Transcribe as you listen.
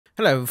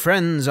Hello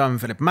friends, I'm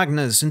Philip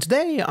Magnus, and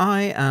today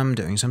I am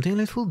doing something a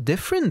little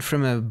different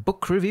from a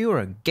book review or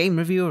a game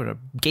review or a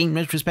game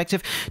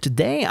retrospective.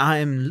 Today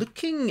I'm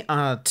looking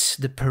at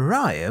The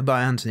Pariah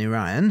by Anthony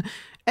Ryan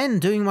and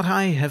doing what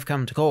I have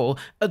come to call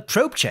a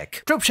trope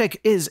check. Trope check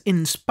is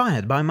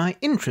inspired by my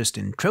interest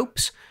in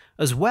tropes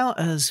as well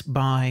as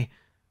by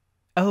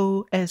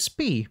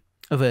OSP,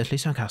 Overtly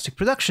Sarcastic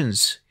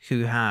Productions,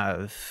 who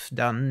have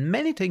done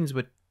many things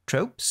with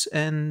tropes,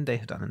 and they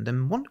have done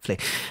them wonderfully.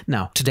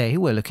 Now, today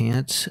we're looking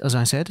at, as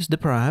I said, The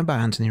Pariah by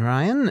Anthony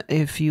Ryan.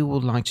 If you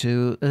would like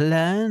to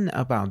learn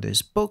about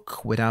this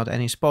book without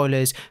any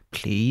spoilers,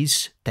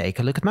 please take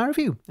a look at my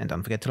review, and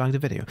don't forget to like the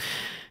video.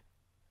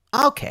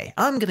 Okay,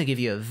 I'm going to give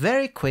you a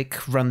very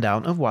quick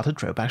rundown of what a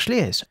trope actually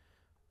is.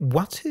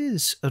 What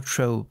is a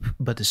trope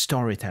but a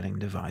storytelling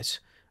device,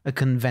 a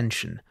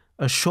convention,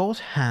 a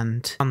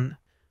shorthand,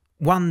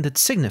 one that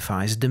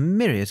signifies the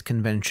myriad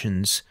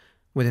conventions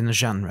within a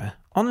genre,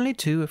 only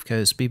to, of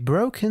course, be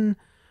broken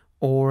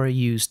or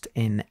used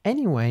in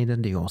any way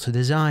that the author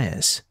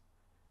desires.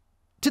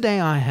 Today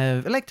I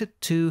have elected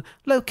to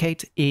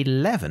locate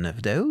 11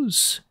 of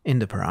those in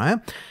The Pariah,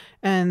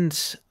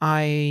 and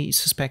I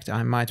suspect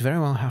I might very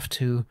well have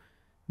to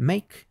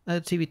make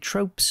a TV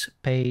tropes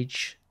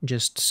page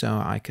just so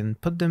I can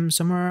put them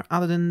somewhere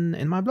other than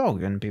in my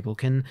blog, and people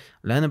can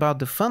learn about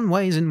the fun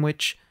ways in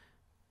which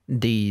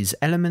these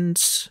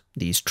elements,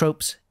 these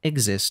tropes,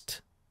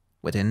 exist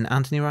within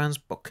Anthony Ryan's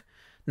book.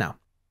 Now,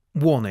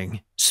 warning,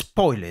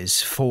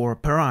 spoilers for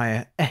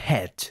Pariah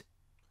ahead.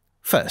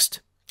 First,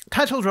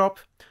 title drop.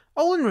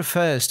 Olwen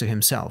refers to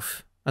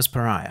himself as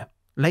Pariah,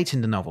 late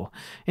in the novel,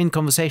 in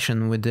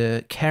conversation with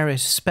the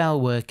careless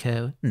spell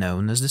worker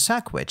known as the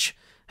Sack Witch.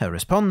 Her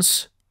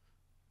response,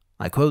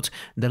 I quote,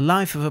 "The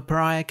life of a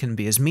pariah can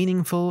be as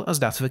meaningful as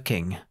that of a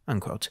king,"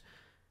 unquote.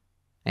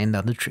 Ain't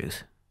that the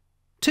truth?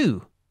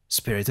 2.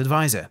 Spirit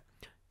Advisor.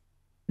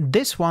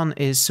 This one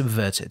is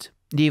subverted.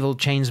 The evil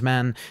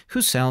chainsman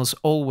who sells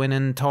Olwen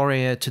and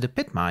Toria to the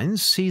pit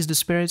mines sees the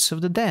spirits of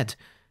the dead.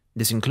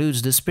 This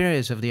includes the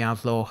spirit of the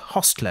outlaw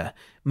Hostler,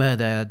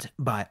 murdered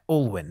by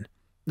Olwen.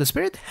 The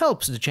spirit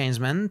helps the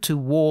chainsman to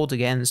ward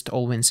against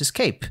Olwen's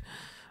escape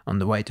on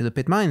the way to the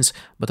pit mines,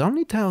 but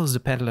only tells the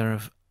peddler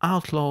of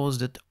outlaws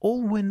that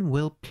Olwen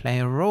will play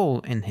a role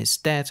in his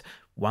death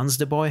once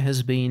the boy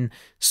has been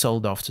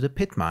sold off to the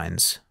pit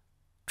mines.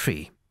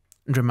 3.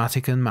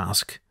 Dramatic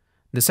Unmask.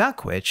 The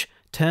Sack Witch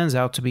turns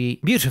out to be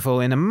beautiful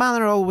in a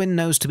manner Olwen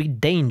knows to be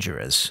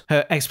dangerous.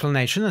 Her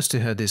explanation as to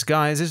her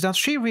disguise is that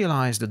she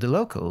realized that the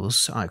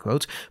locals, I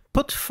quote,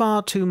 put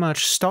far too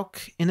much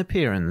stock in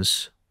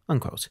appearance,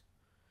 unquote.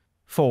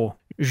 4.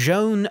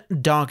 Joan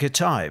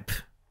D'Archetype.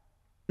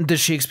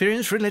 Does she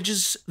experience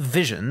religious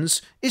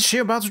visions? Is she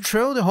about to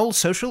throw the whole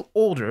social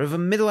order of a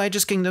Middle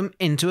Ages kingdom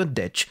into a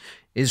ditch?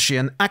 Is she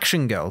an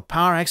action girl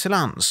par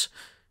excellence?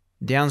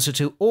 The answer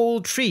to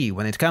all three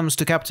when it comes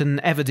to Captain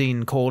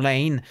Everdeen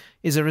Corlane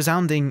is a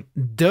resounding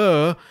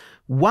duh.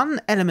 One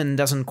element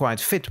doesn't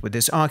quite fit with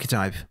this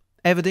archetype.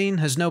 Everdeen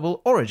has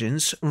noble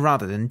origins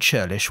rather than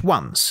churlish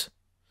ones.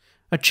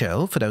 A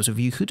churl, for those of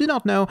you who do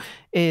not know,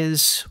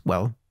 is,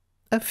 well,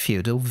 a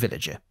feudal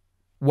villager.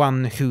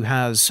 One who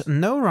has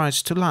no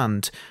rights to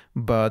land,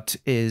 but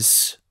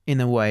is, in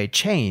a way,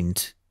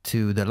 chained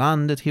to the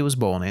land that he was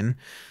born in.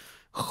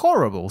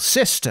 Horrible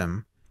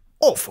system.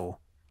 Awful.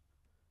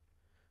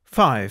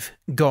 5.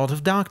 God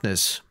of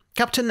Darkness.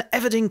 Captain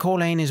Everdeen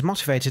Corlane is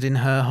motivated in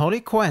her holy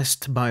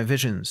quest by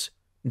visions.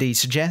 These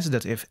suggest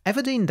that if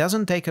Everdeen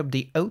doesn't take up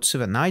the oaths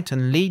of a knight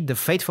and lead the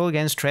faithful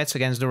against threats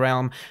against the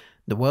realm,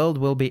 the world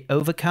will be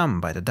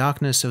overcome by the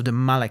darkness of the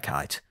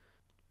Malachite.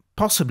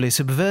 Possibly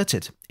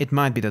subverted. It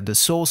might be that the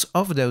source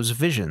of those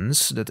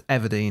visions that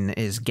Everdeen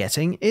is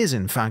getting is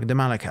in fact the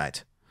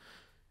Malachite.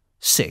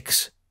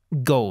 6.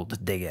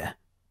 Gold Digger.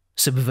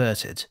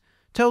 Subverted.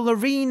 To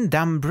Loreen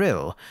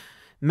Dambril,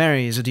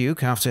 Mary is a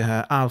duke after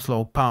her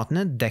outlaw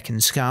partner,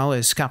 Deccan Skull,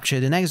 is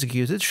captured and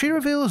executed. She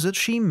reveals that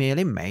she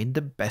merely made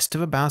the best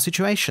of a bad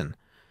situation,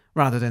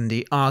 rather than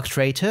the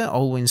arch-traitor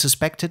Olwen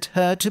suspected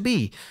her to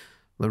be.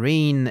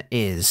 Loreen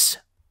is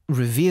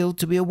revealed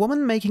to be a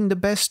woman making the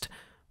best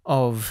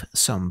of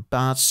some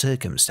bad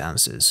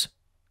circumstances.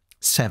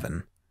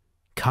 7.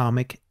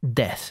 Karmic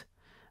Death.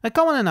 A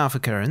common enough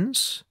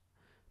occurrence,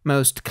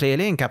 most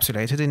clearly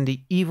encapsulated in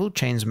the evil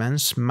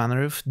chainsman's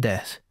manner of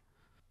death.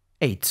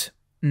 8.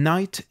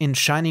 Knight in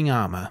Shining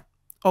Armour.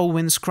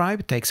 Olwen's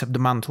scribe takes up the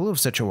mantle of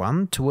such a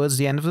one towards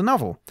the end of the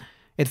novel.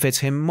 It fits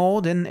him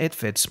more than it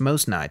fits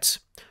most knights.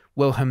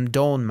 Wilhelm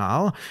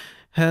Dornmal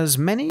has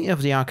many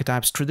of the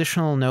archetype's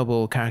traditional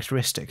noble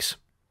characteristics.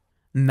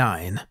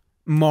 9.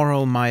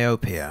 Moral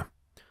Myopia.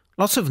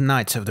 Lots of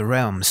knights of the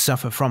realm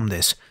suffer from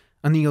this.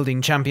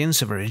 Unyielding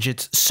champions of a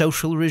rigid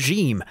social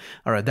regime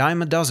are a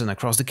dime a dozen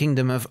across the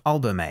kingdom of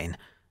Albermain,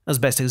 as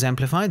best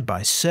exemplified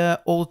by Sir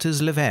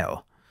Alters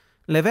Levale.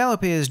 Levale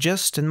appears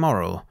just and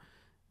moral.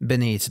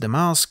 Beneath the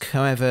mask,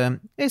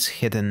 however, is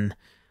hidden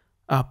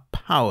a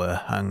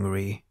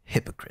power-hungry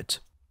hypocrite.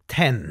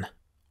 10.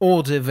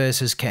 Order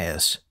versus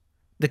Chaos.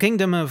 The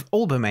kingdom of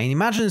Albermain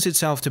imagines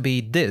itself to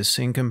be this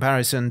in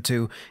comparison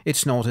to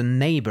its northern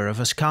neighbour of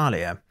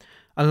Ascalia,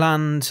 a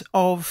land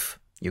of,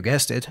 you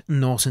guessed it,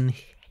 northern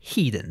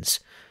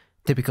heathens,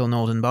 typical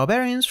northern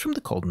barbarians from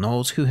the cold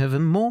north who have a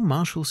more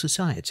martial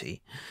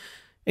society.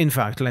 In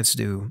fact, let's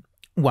do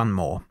one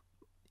more.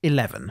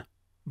 11.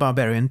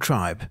 Barbarian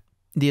tribe.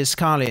 The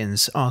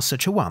Ascalians are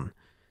such a one,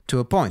 to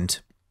a point.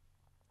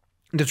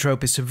 The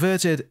trope is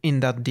subverted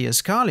in that the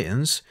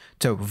Ascalians,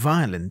 though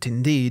violent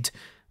indeed,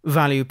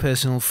 value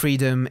personal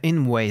freedom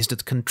in ways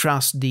that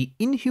contrast the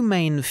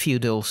inhumane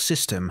feudal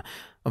system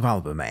of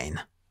Albermain.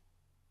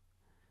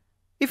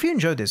 If you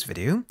enjoyed this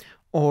video,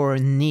 or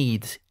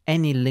need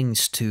any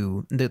links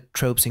to the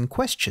tropes in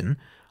question,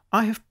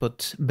 I have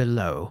put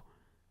below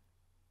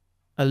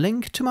a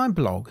link to my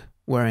blog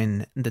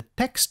wherein the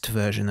text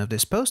version of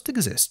this post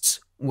exists,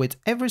 with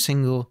every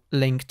single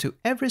link to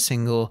every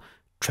single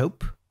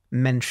trope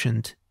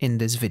mentioned in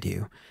this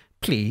video.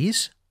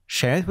 Please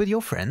share it with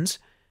your friends,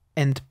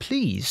 and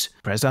please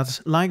press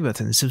that like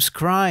button,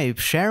 subscribe,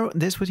 share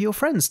this with your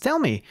friends. Tell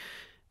me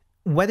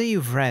whether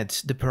you've read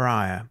The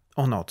Pariah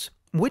or not.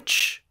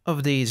 Which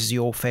of these is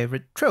your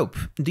favorite trope?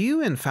 Do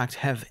you in fact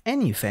have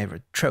any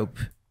favorite trope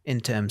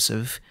in terms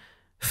of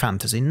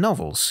fantasy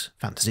novels,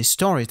 fantasy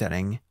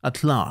storytelling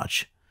at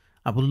large?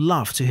 I would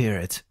love to hear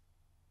it.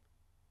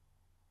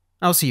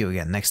 I'll see you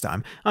again next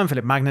time. I'm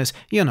Philip Magnus,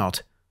 you're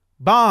not.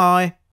 Bye!